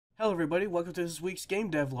Hello everybody, welcome to this week's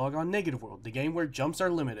game devlog on Negative World, the game where jumps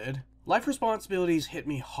are limited. Life responsibilities hit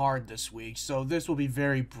me hard this week, so this will be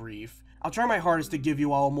very brief. I'll try my hardest to give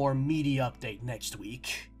you all a more meaty update next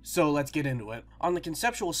week. So let's get into it. On the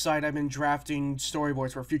conceptual side, I've been drafting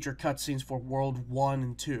storyboards for future cutscenes for World 1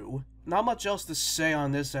 and 2. Not much else to say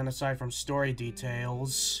on this end aside from story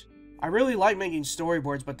details. I really like making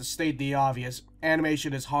storyboards, but to state the obvious,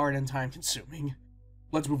 animation is hard and time consuming.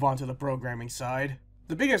 Let's move on to the programming side.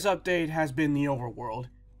 The biggest update has been the overworld.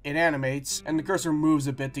 It animates, and the cursor moves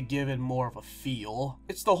a bit to give it more of a feel.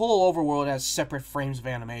 It's the whole overworld as separate frames of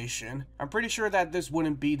animation. I'm pretty sure that this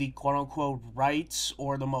wouldn't be the quote-unquote right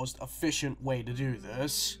or the most efficient way to do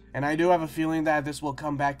this. And I do have a feeling that this will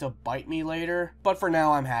come back to bite me later, but for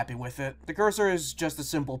now I'm happy with it. The cursor is just a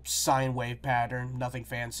simple sine wave pattern, nothing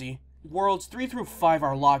fancy. Worlds 3 through 5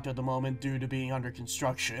 are locked at the moment due to being under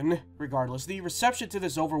construction. Regardless, the reception to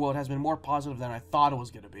this overworld has been more positive than I thought it was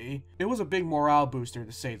going to be. It was a big morale booster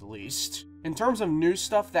to say the least. In terms of new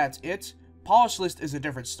stuff, that's it. Polish List is a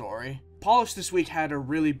different story. Polish this week had a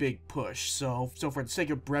really big push, so for the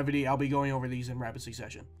sake of brevity, I'll be going over these in rapid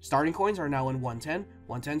succession. Starting coins are now in 110.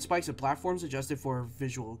 110 spikes and platforms adjusted for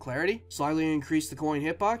visual clarity. Slightly increased the coin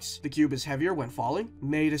hitbox. The cube is heavier when falling.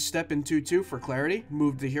 Made a step in 2-2 for clarity.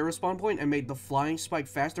 Moved the hero spawn point and made the flying spike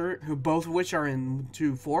faster, both of which are in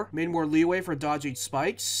 2-4. Made more leeway for dodging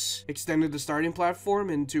spikes. Extended the starting platform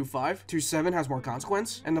in 2-5. 2-7 has more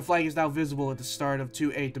consequence. And the flag is now visible at the start of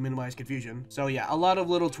 2-8 to minimize confusion. So yeah, a lot of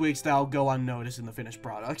little tweaks that'll go unnoticed in the finished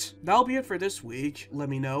product. That'll be it for this week. Let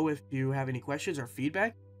me know if you have any questions or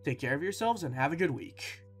feedback. Take care of yourselves and have a good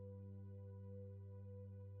week.